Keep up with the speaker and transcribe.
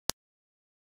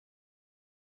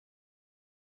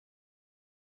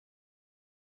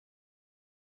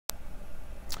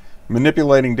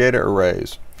manipulating data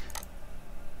arrays.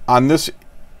 On this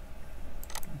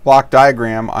block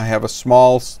diagram, I have a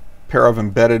small pair of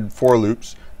embedded for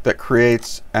loops that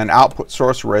creates an output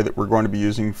source array that we're going to be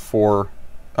using for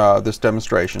this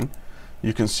demonstration.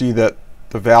 You can see that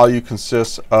the value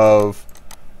consists of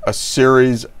a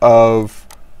series of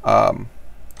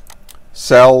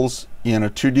cells in a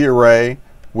 2D array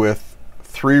with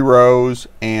 3 rows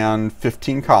and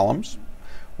 15 columns.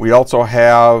 We also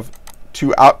have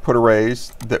 2 output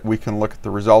arrays that we can look at the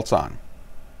results on.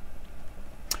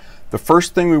 The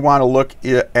first thing we want to look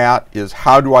at is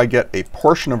how do I get a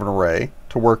portion of an array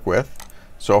to work with.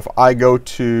 So if I go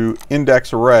to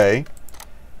index array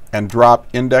and drop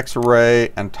index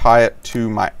array and tie it to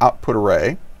my output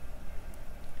array,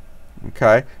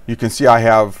 okay, you can see I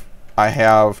have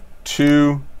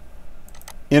 2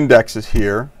 indexes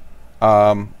here.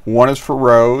 One is for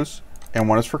rows and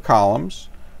one is for columns.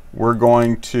 We're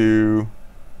going to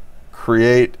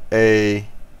create a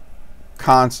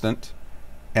constant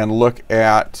and look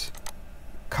at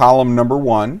column number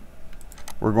 1.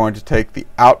 We're going to take the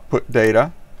output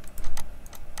data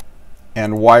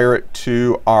and wire it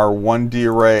to our 1D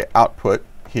array output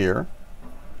here.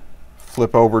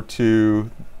 Flip over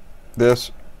to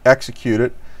this, execute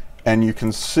it, and you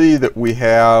can see that we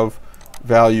have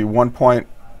value 1.02,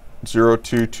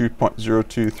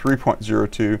 2.02,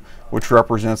 3.02, which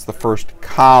represents the first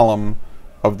column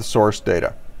of the source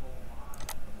data.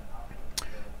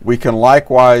 We can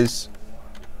likewise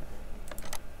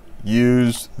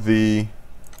use the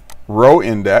row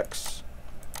index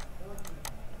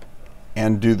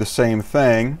and do the same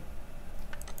thing,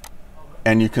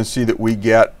 and you can see that we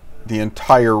get the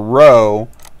entire row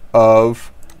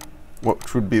of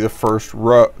what would be the first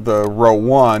row, the row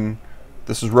 1.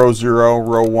 This is row 0,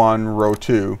 row 1, row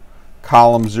 2,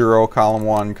 column 0, column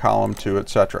 1, column 2,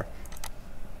 etc.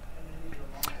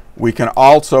 We can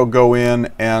also go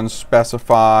in and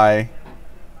specify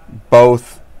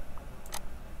both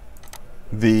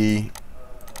the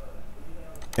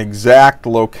exact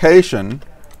location,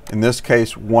 in this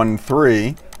case 1,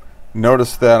 3.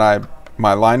 Notice that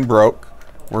my line broke.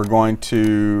 We're going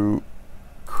to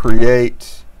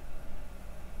create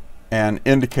an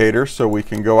indicator so we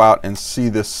can go out and see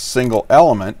this single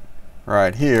element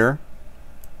right here.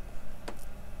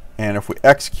 And if we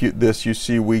execute this, you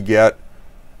see we get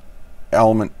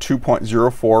element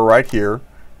 2.04 right here,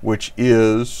 which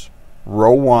is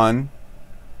row 1,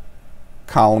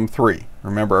 column 3.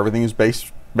 Remember, everything is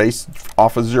based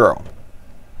off of 0.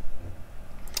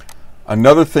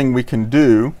 Another thing we can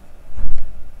do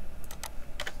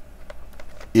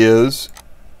is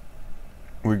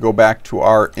we go back to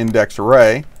our index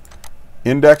array.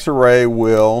 Index array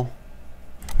will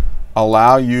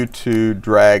allow you to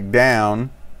drag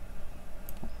down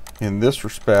in this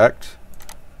respect.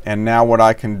 And now what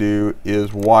I can do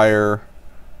is wire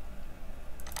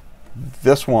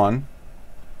this one,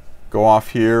 go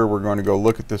off here. We're going to go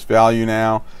look at this value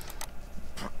now.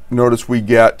 Notice we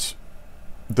get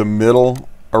the middle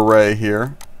array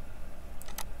here.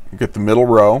 You get the middle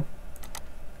row.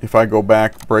 If I go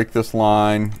back, break this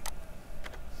line,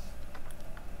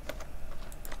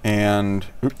 and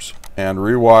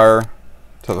rewire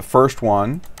to the first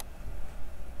one,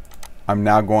 I'm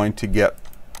now going to get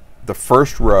the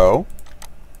first row.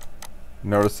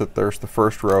 Notice that there's the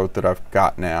first row that I've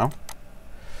got now.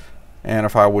 And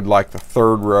if I would like the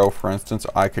third row, for instance,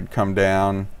 I could come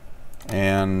down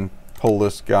and pull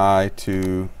this guy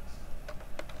to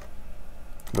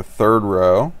the third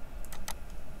row.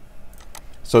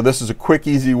 So this is a quick,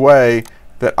 easy way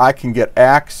that I can get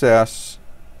access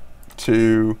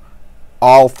to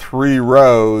all 3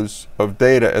 rows of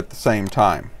data at the same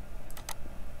time.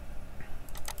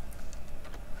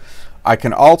 I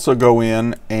can also go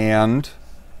in and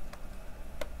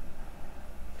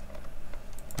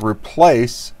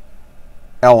replace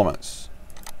elements.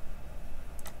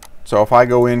 So if I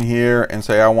go in here and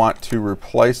say I want to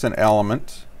replace an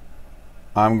element,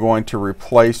 I'm going to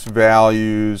replace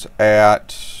values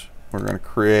at, we're going to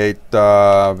create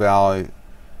value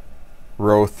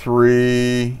row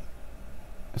 3,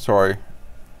 sorry,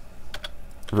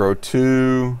 row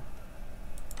 2,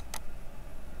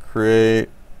 create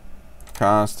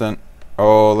constant,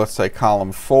 let's say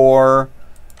column 4,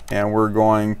 and we're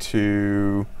going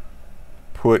to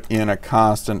put in a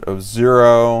constant of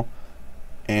 0,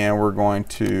 and we're going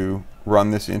to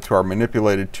run this into our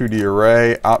manipulated 2D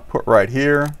array output right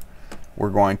here.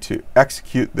 We're going to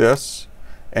execute this,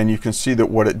 and you can see that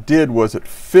what it did was it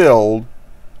filled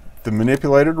the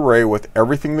manipulated array with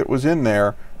everything that was in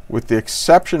there, with the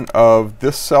exception of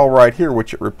this cell right here,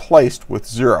 which it replaced with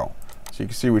 0. So you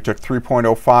can see we took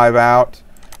 3.05 out,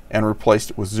 and replaced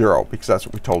it with 0 because that's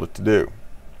what we told it to do.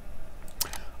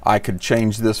 I could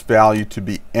change this value to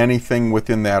be anything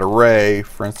within that array,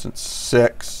 for instance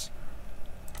 6,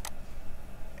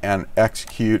 and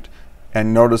execute,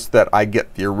 and notice that I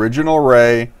get the original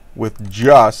array with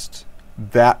just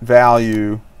that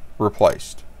value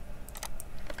replaced.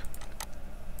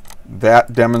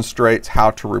 That demonstrates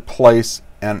how to replace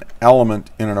an element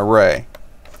in an array.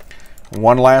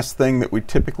 One last thing that we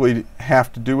typically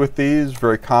have to do with these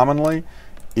very commonly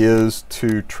is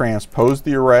to transpose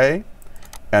the array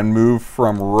and move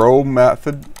from row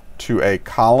method to a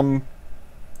column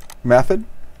method.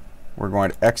 We're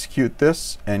going to execute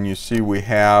this, and you see we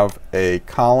have a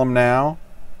column now,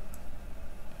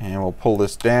 and we'll pull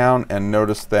this down and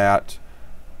notice that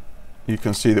you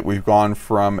can see that we've gone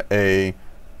from a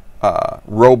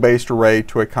row-based array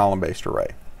to a column-based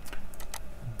array.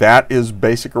 That is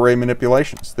basic array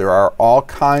manipulations. There are all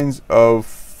kinds of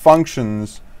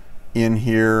functions in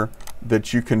here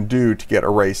that you can do to get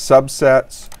array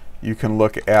subsets. You can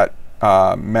look at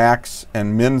max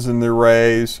and mins in the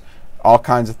arrays, all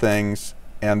kinds of things,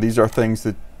 and these are things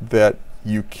that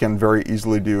you can very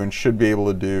easily do and should be able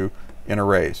to do in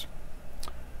arrays.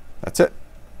 That's it.